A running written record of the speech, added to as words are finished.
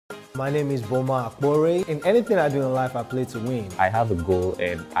My name is Boma Akbore. In anything I do in life, I play to win. I have a goal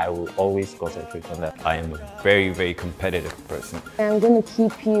and I will always concentrate on that. I am a very, very competitive person. I'm going to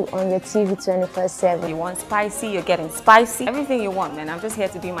keep you on the TV 24/7. You want spicy, you're getting spicy. Everything you want, man. I'm just here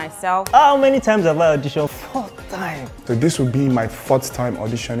to be myself. How many times have I auditioned? 4th time. So this will be my 4th time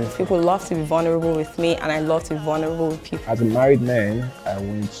auditioning. People love to be vulnerable with me, and I love to be vulnerable with people. As a married man, I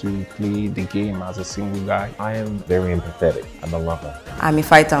want to play the game as a single guy. I am very empathetic. I'm a lover. I'm a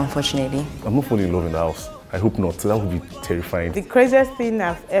fighter, unfortunately. I'm not falling in love in the house. I hope not. That would be terrifying. The craziest thing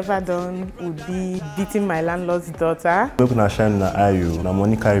I've ever done would be beating my landlord's daughter. We're gonna shine na ayo. Na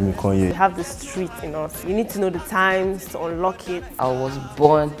money carry me come We here. have the street in us. You need to know the times to unlock it. I was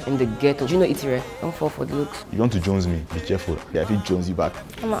born in the ghetto. Do you know Itire? Don't fall for the looks. You want to Jones me? Be careful. Yeah, if he Jones you back.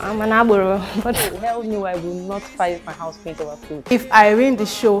 I'm an aboro, but Hell no, I will not fight my housemate over food. If I win the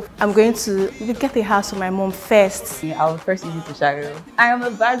show, I'm going to get a house for my mom first. I was first easy to shadow. I am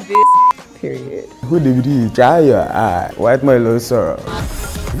a bad bitch. Period. Who did you Jaya? White my low sorrow.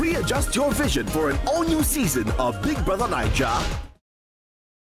 Readjust your vision for an all-new season of Big Brother Naija.